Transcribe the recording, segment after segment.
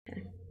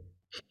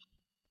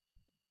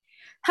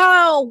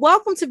Hello,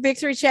 welcome to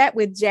Victory Chat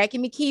with Jackie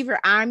McKeever.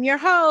 I'm your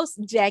host,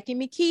 Jackie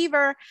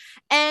McKeever,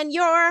 and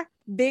your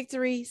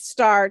victory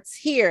starts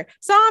here.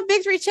 So, on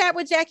Victory Chat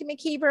with Jackie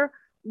McKeever,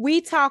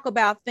 we talk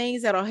about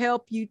things that'll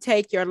help you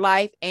take your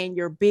life and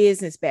your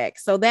business back.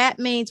 So, that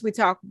means we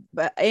talk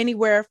about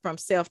anywhere from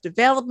self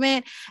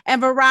development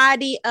and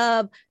variety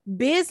of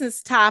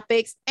business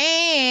topics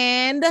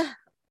and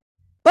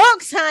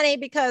books, honey,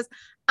 because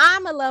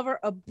I'm a lover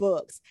of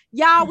books.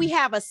 Y'all, we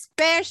have a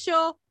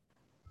special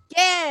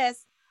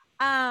guest,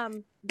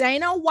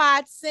 Dana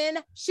Watson.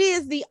 She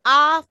is the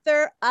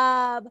author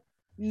of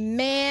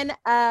Men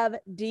of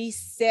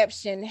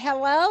Deception.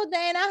 Hello,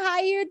 Dana. How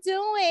you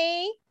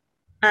doing?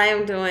 I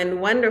am doing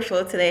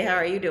wonderful today. How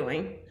are you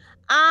doing?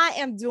 I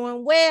am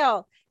doing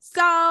well.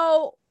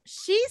 So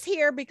she's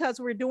here because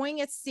we're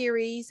doing a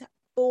series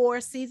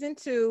for season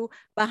 2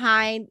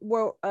 behind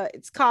where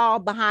it's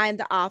called Behind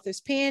the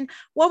Author's Pen,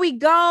 where we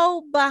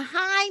go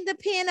behind the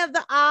pen of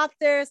the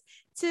authors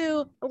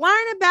to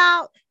learn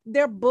about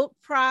their book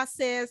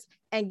process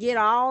and get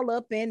all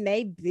up in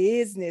their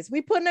business.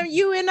 We putting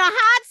you in the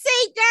hot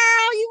seat,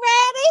 girl. You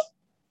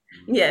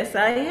Yes,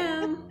 I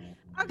am. ready?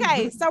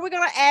 Okay, so we're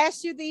going to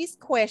ask you these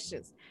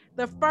questions.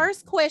 The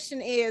first question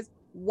is,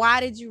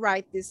 why did you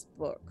write this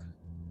book?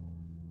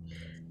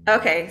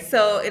 Okay,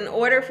 so in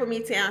order for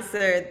me to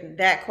answer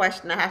that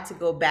question, I have to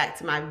go back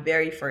to my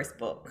very first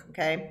book.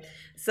 Okay,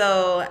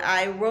 so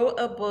I wrote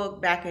a book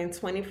back in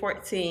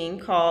 2014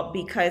 called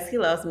Because He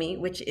Loves Me,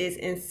 which is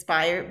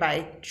inspired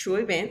by true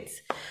events.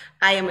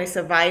 I am a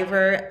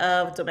survivor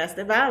of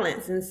domestic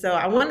violence, and so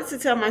I wanted to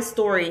tell my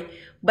story,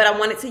 but I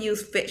wanted to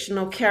use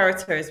fictional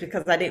characters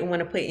because I didn't want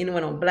to put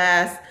anyone on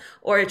blast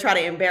or try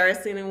to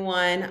embarrass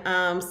anyone.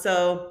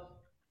 So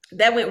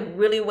that went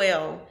really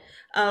well.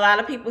 A lot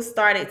of people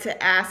started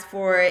to ask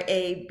for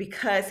a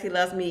Because He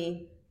Loves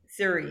Me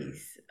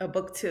series, a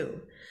book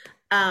two.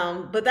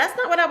 But that's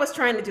not what I was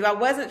trying to do. I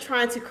wasn't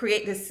trying to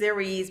create this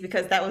series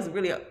because that was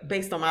really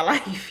based on my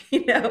life,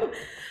 you know.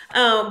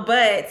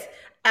 But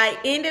I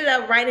ended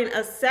up writing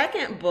a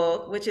second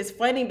book, which is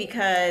funny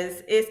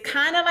because it's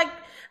kind of like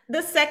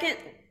the second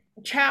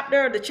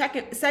chapter,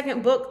 the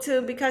second book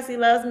to Because He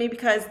Loves Me,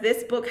 because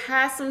this book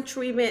has some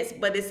true events,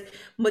 but it's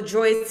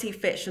majority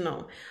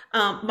fictional.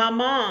 My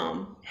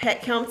mom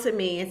had come to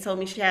me and told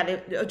me she had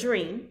a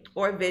dream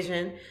or a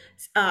vision.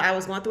 I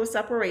was going through a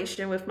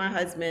separation with my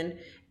husband,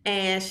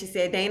 and she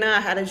said, Dana, I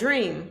had a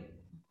dream.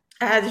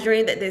 I had a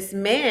dream that this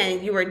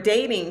man you were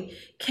dating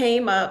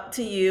came up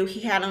to you. He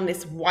had on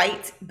this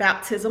white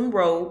baptism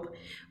robe,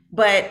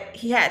 but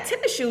he had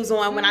tennis shoes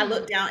on when I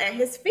looked Mm. down at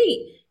his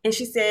feet. And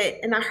she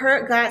said, and I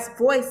heard God's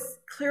voice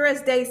clear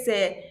as day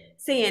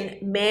saying,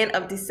 man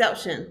of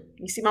deception.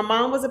 You see, my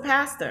mom was a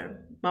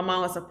pastor. My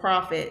mom was a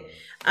prophet.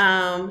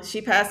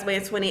 She passed away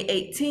in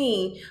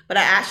 2018, but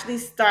I actually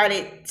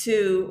started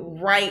to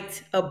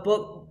write a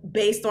book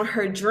based on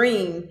her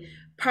dream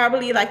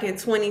probably like in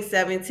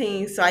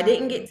 2017. So I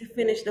didn't get to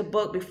finish the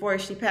book before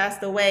she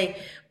passed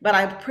away, but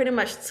I pretty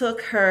much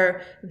took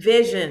her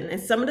vision and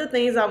some of the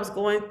things I was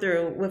going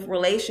through with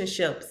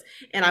relationships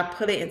and I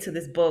put it into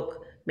this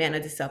book, Man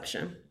of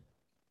Deception.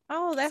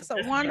 Oh, So that's a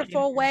that's what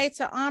wonderful way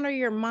to honor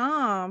your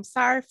mom.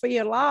 Sorry for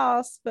your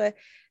loss, but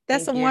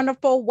that's a thank you.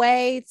 wonderful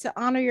way to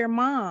honor your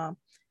mom.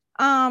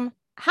 How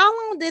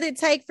long did it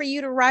take for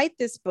you to write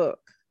this book?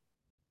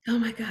 Oh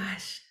my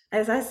gosh.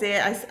 As I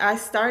said, I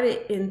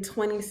started in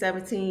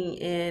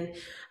 2017 and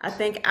I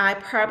think I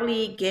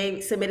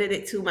probably submitted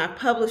it to my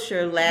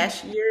publisher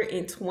last year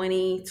in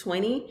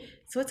 2020.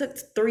 So it took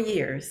 3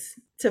 years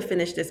to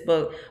finish this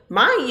book.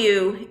 Mind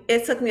you,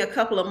 it took me a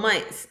couple of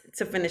months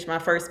to finish my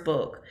first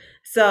book.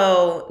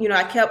 So,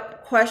 I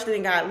kept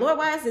questioning God, Lord,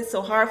 why is it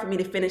so hard for me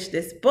to finish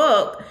this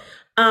book?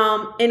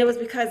 And it was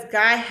because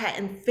God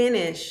hadn't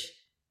finished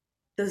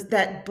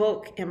that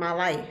book in my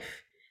life.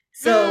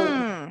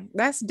 So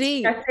That's I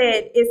deep.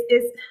 said,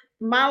 it's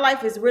my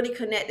life is really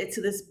connected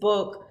to this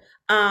book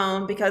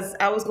because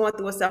I was going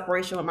through a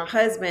separation with my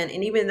husband,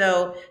 and even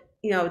though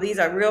these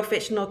are real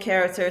fictional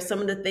characters, some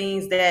of the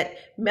things that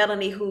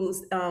Melanie,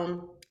 who's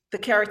the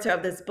character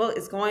of this book,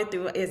 is going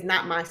through is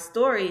not my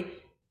story.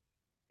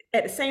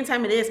 At the same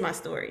time, it is my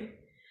story.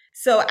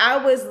 So I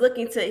was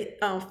looking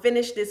to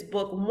finish this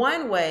book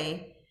one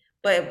way,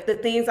 but the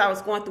things I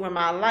was going through in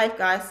my life,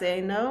 God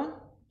said, no,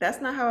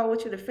 that's not how I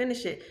want you to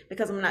finish it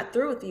because I'm not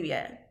through with you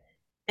yet.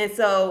 And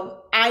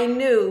so I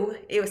knew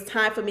it was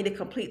time for me to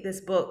complete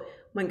this book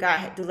when God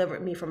had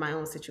delivered me from my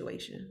own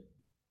situation.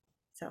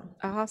 So,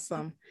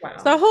 Awesome. wow.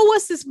 So, who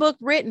was this book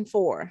written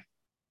for?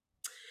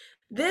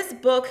 This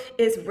book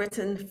is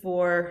written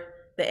for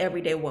the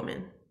everyday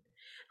woman.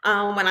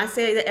 When I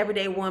say the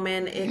everyday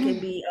woman, it can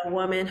be a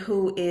woman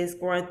who is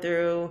going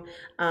through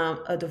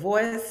a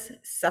divorce,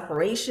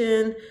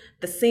 separation,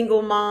 the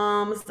single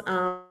moms,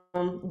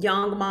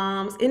 young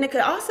moms, and it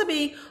could also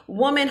be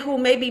women who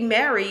may be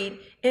married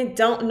and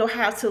don't know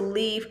how to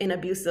leave an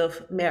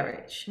abusive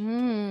marriage.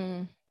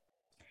 Mm.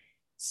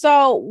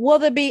 So, will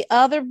there be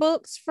other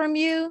books from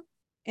you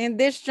in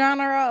this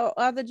genre or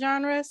other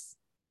genres?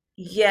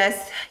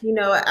 Yes,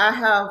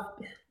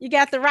 You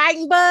got the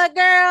writing bug,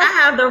 girl? I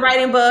have the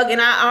writing bug,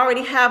 and I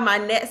already have my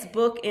next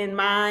book in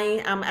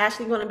mind. I'm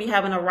actually going to be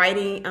having a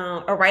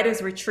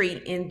writer's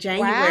retreat in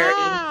January.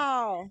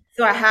 Wow.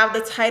 So I have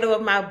the title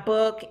of my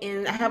book,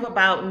 and I have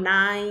about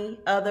 9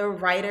 other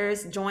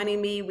writers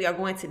joining me. We are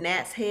going to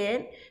Nats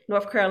Head,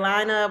 North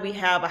Carolina. We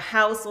have a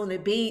house on the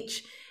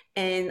beach,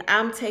 and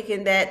I'm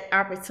taking that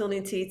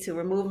opportunity to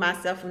remove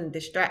myself from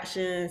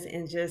distractions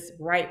and just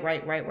write,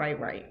 write, write, write,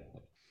 write.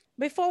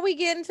 Before we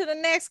get into the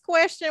next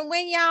question,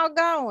 when y'all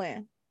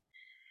going?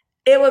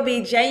 It will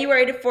be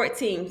January the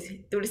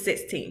 14th through the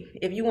 16th.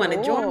 If you want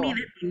to join me, Oh.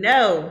 let me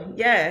know.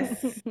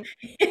 Yes.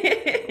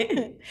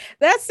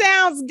 That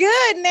sounds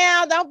good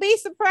now. Don't be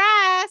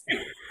surprised.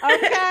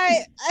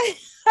 Okay.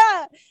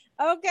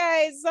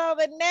 Okay. So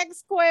the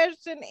next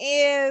question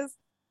is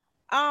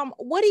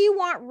what do you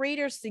want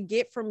readers to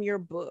get from your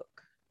book?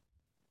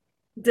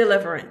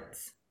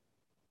 Deliverance.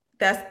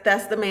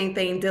 That's the main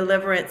thing,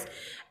 deliverance.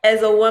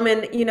 As a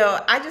woman,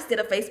 I just did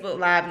a Facebook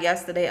Live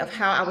yesterday of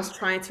how I was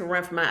trying to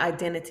run from my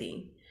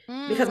identity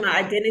because my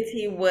Mm,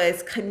 identity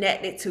was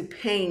connected to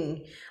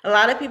pain. A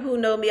lot of people who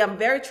know me, I'm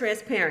very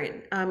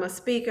transparent. I'm a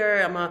speaker,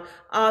 I'm a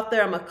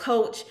author, I'm a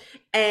coach,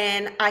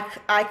 and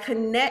I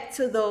connect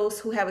to those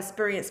who have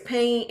experienced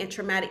pain and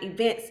traumatic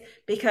events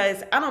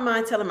because I don't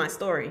mind telling my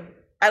story.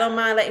 I don't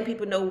mind letting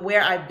people know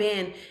where I've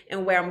been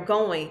and where I'm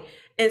going.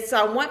 And so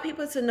I want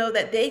people to know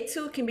that they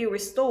too can be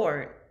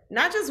restored,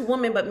 not just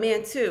women, but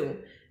men too.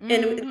 And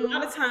a mm-hmm.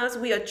 lot of times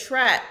we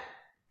attract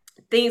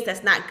things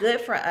that's not good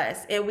for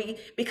us and we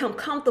become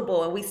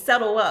comfortable and we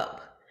settle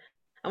up.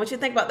 I want you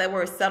to think about that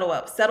word settle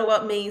up. Settle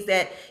up means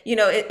that,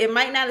 it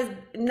might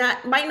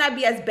not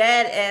be as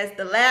bad as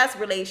the last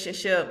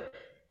relationship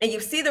and you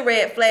see the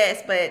red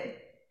flags, but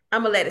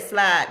I'm gonna let it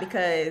slide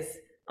because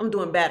I'm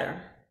doing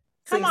better.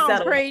 So Come you on,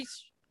 settle. preach.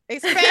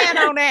 Expand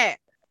on that.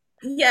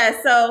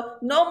 Yeah, so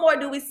no more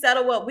do we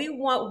settle up. We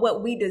want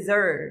what we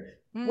deserve,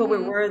 what we're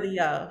Mm-hmm. worthy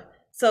of.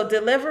 So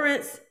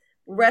deliverance,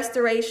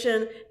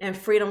 restoration, and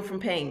freedom from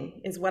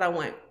pain is what I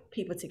want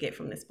people to get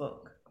from this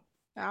book.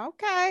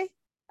 Okay.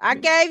 I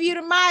gave you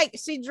the mic.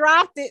 She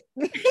dropped it.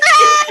 Woo!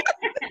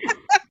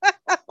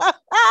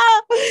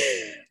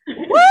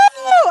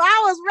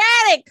 I was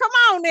ready. Come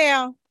on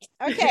now.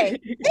 Okay.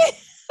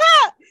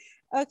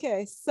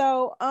 Okay.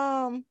 So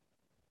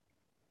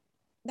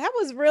that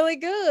was really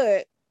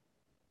good.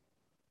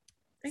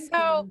 Thank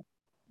So you.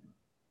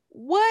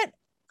 what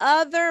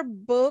other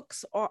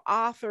books or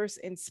authors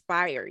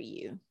inspire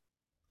you?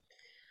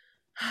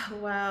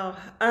 Wow.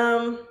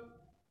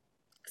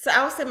 So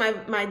I would say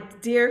my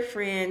dear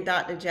friend,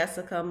 Dr.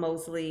 Jessica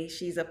Mosley,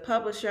 she's a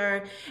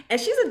publisher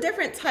and she's a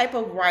different type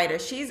of writer.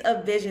 She's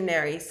a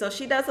visionary. So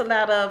she does a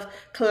lot of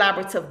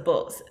collaborative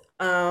books.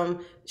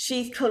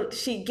 She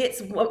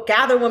gets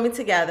gather women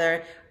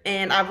together,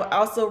 and I've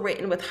also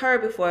written with her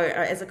before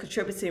as a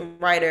contributing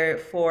writer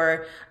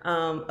for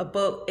a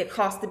book. It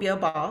Costs to Be a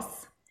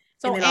Boss,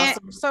 and So then also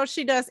so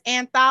she does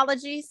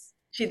anthologies.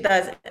 she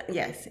does,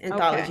 yes, Okay.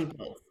 anthology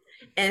books.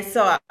 And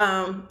so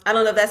I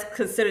don't know if that's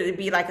considered to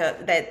be like a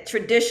that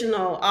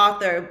traditional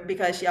author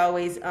because she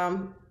always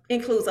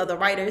includes other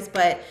writers,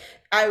 but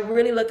I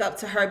really look up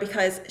to her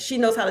because she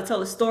knows how to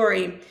tell a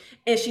story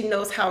and she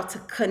knows how to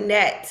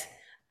connect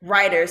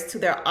writers to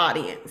their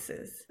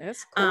audiences.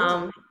 That's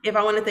cool. If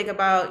I want to think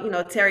about,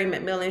 Terry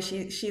McMillan,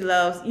 she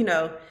loves,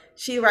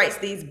 she writes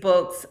these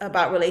books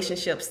about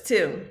relationships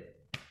too.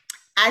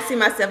 I see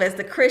myself as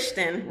the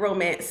Christian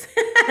romance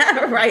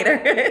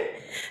writer.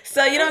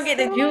 So you don't That's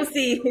get the cool.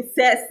 juicy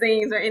sex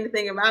scenes or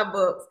anything in my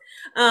books.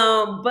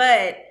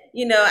 But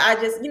I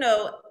just,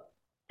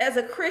 as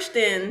a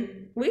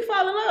Christian, we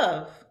fall in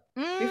love.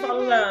 We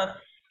fall in Mm-hmm. love.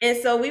 And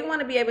so we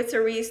want to be able to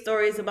read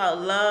stories about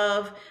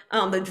love,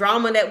 the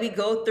drama that we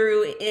go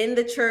through in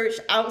the church,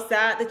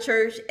 outside the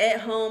church, at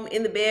home,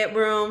 in the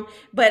bedroom,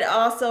 but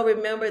also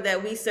remember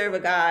that we serve a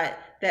God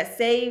that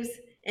saves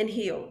and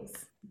heals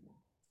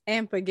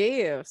And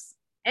forgives.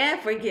 and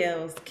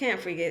forgives.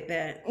 Can't forget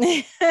that.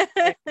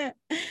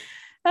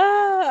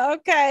 Oh,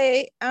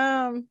 okay.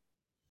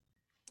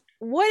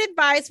 What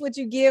advice would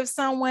you give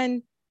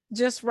someone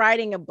just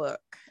writing a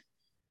book?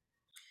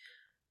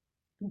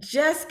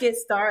 Just get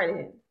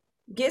started.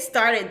 Get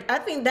started. I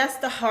think that's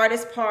the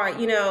hardest part.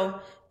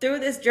 Through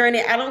this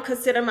journey, I don't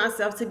consider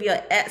myself to be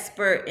an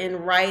expert in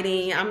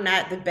writing. I'm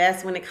not the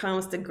best when it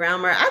comes to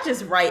grammar. I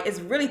just write.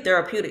 It's really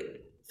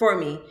therapeutic for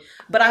me.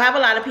 But I have a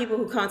lot of people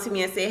who come to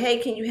me and say, "Hey,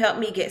 can you help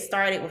me get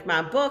started with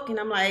my book?" And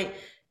I'm like,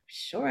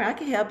 "Sure, I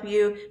can help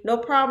you. No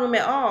problem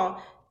at all."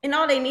 And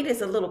all they need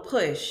is a little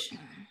push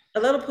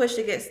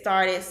to get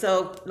started.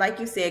 So, like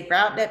you said,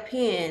 grab that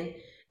pen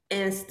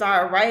and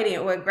start writing,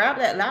 or grab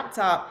that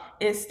laptop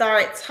and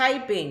start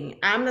typing.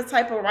 I'm the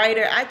type of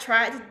writer, I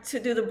tried to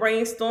do the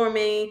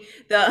brainstorming,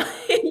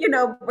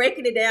 the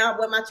breaking it down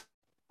what my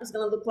was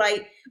going to look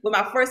like with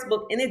my first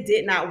book, and it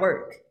did not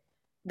work.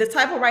 The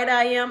type of writer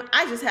I am,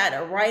 I just had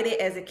to write it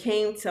as it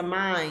came to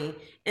mind.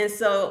 And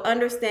so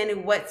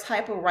understanding what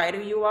type of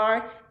writer you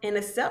are and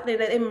accepting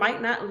that it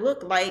might not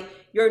look like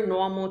your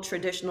normal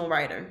traditional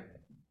writer.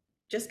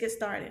 Just get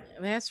started.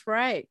 That's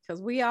right,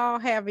 because we all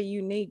have a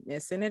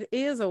uniqueness, and it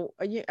is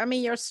I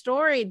mean, your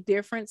story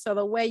different, so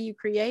the way you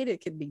create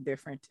it could be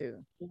different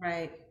too.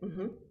 Right.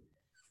 Mm-hmm.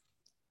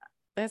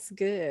 That's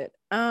good.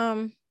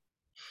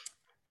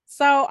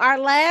 So our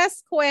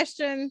last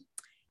question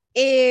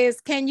is,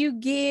 can you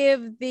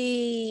give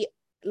the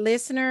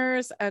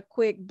listeners a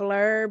quick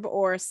blurb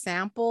or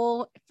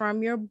sample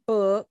from your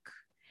book,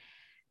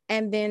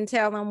 and then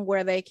tell them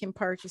where they can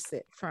purchase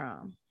it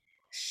from?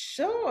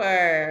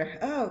 Sure.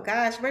 Oh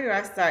gosh, where do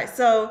I start?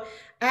 So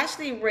I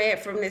actually read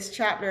from this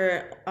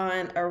chapter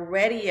on a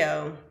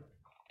radio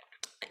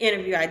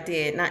interview I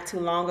did not too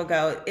long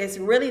ago. It's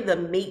really the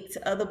meat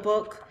of the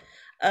book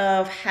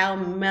of how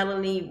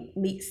Melanie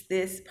meets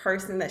this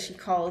person that she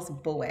calls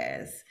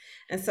Boaz.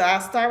 And so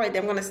I'll start right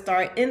there. I'm going to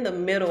start in the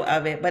middle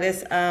of it, but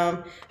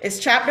it's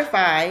chapter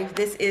 5.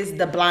 This is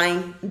the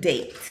blind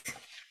date.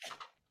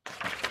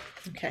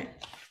 Okay.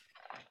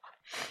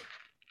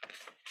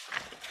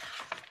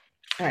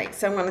 All right,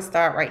 so I'm going to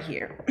start right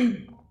here.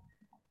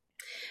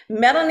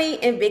 Melanie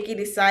and Vicky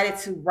decided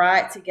to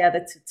ride together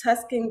to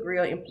Tuscan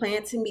Grill and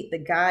planned to meet the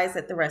guys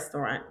at the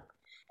restaurant.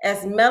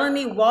 As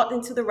Melanie walked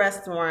into the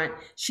restaurant,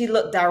 she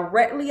looked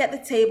directly at the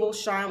table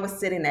Sean was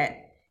sitting at.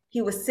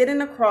 He was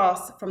sitting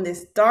across from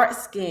this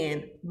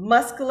dark-skinned,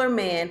 muscular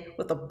man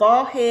with a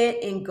bald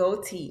head and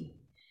goatee.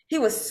 He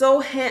was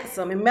so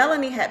handsome, and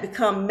Melanie had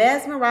become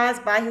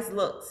mesmerized by his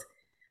looks.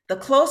 The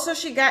closer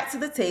she got to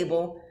the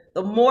table,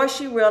 the more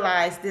she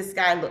realized this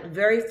guy looked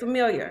very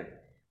familiar,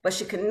 but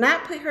she could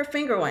not put her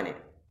finger on it.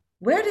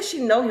 Where did she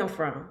know him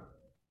from?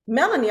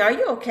 Melanie, are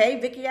you okay?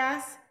 Vicky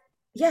asked.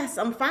 Yes,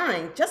 I'm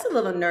fine, just a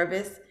little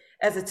nervous,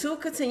 as the two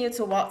continued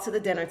to walk to the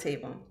dinner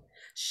table.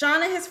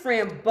 Sean and his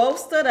friend both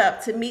stood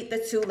up to meet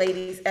the two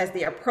ladies as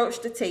they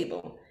approached the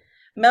table.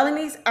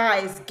 Melanie's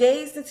eyes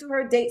gazed into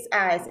her date's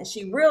eyes, and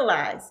she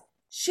realized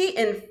she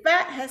in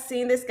fact had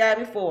seen this guy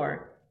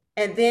before.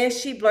 And then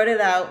she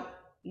blurted out,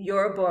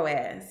 "You're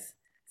Boaz."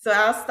 So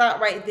I'll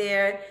stop right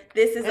there.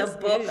 This is a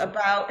book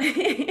about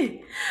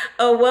a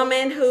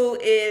woman who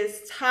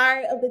is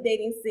tired of the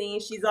dating scene.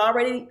 She's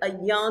already a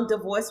young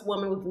divorced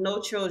woman with no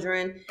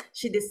children.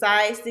 She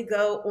decides to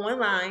go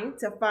online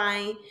to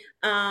find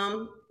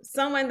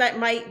someone that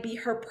might be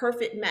her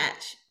perfect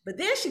match. But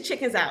then she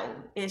chickens out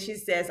and she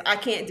says, I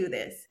can't do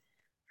this.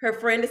 Her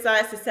friend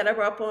decides to set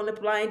her up on a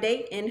blind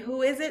date. And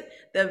who is it?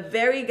 The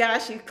very guy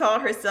she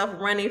called herself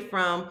running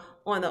from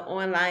on the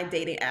online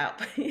dating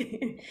app.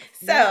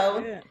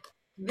 So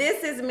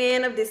this is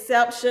Man of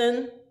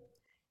Deception.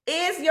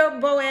 Is your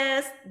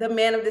Boaz the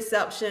man of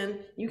deception?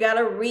 You got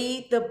to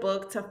read the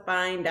book to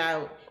find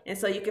out. And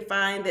so you can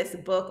find this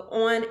book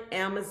on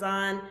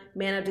Amazon,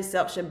 Man of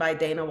Deception by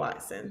Dana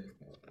Watson.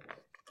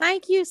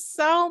 Thank you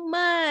so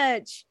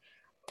much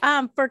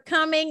for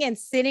coming and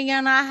sitting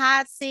on our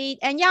hot seat.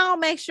 And y'all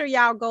make sure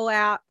y'all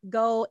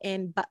go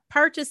and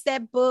purchase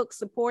that book,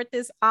 support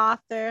this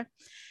author.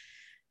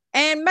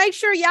 And make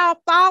sure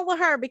y'all follow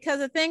her, because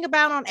the thing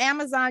about on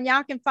Amazon,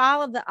 y'all can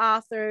follow the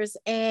authors.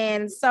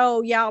 And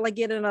so y'all will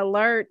get an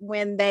alert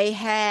when they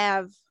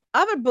have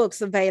other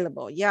books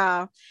available,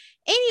 y'all.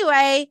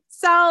 Anyway,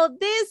 so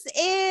this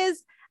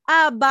is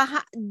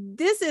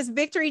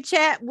Victory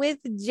Chat with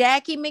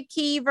Jackie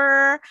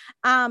McKeever.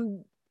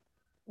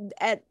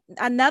 At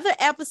another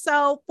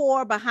episode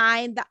for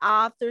Behind the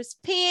Author's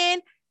Pen.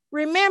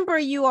 Remember,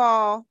 you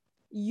all,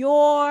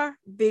 your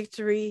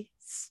victory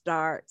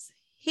starts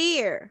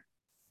here.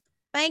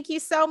 Thank you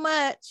so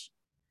much.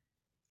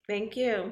 Thank you.